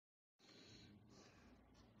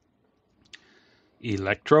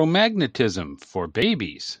Electromagnetism for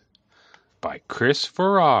Babies by Chris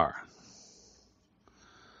Farrar.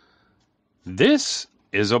 This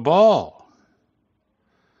is a ball.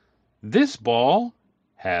 This ball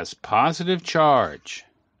has positive charge.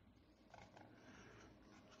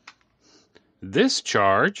 This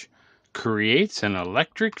charge creates an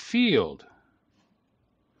electric field.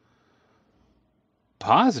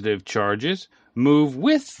 Positive charges move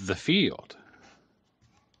with the field.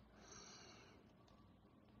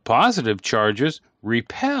 Positive charges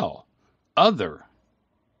repel other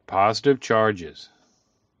positive charges.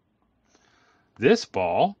 This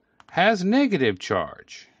ball has negative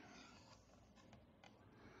charge.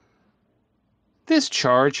 This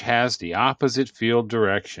charge has the opposite field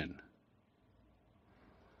direction.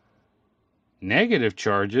 Negative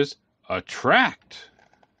charges attract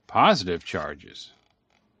positive charges.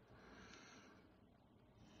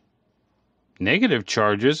 Negative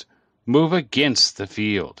charges move against the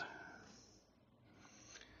field.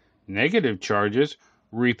 Negative charges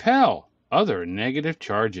repel other negative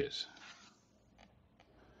charges.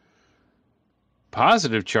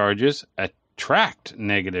 Positive charges attract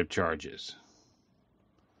negative charges.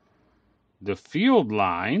 The field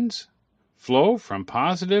lines flow from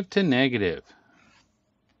positive to negative.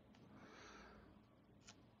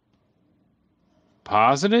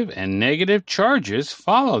 Positive and negative charges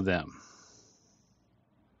follow them.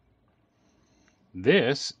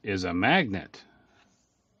 This is a magnet.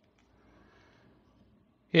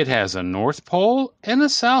 It has a north pole and a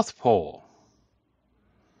south pole.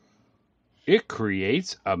 It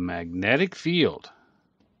creates a magnetic field.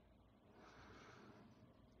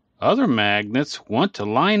 Other magnets want to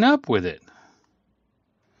line up with it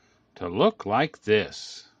to look like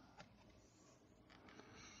this.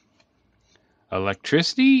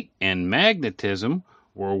 Electricity and magnetism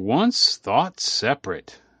were once thought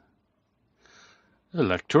separate.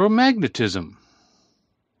 Electromagnetism.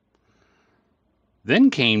 Then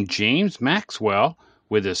came James Maxwell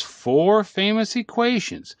with his 4 famous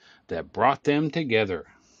equations that brought them together.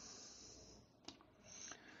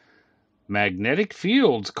 Magnetic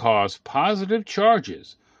fields cause positive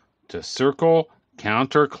charges to circle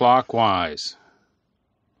counterclockwise.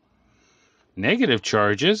 Negative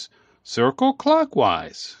charges circle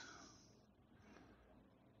clockwise.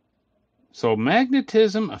 So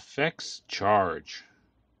magnetism affects charge,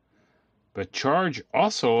 but charge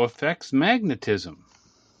also affects magnetism.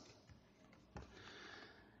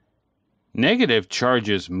 Negative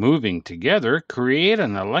charges moving together create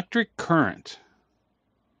an electric current.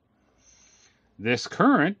 This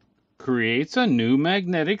current creates a new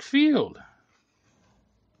magnetic field.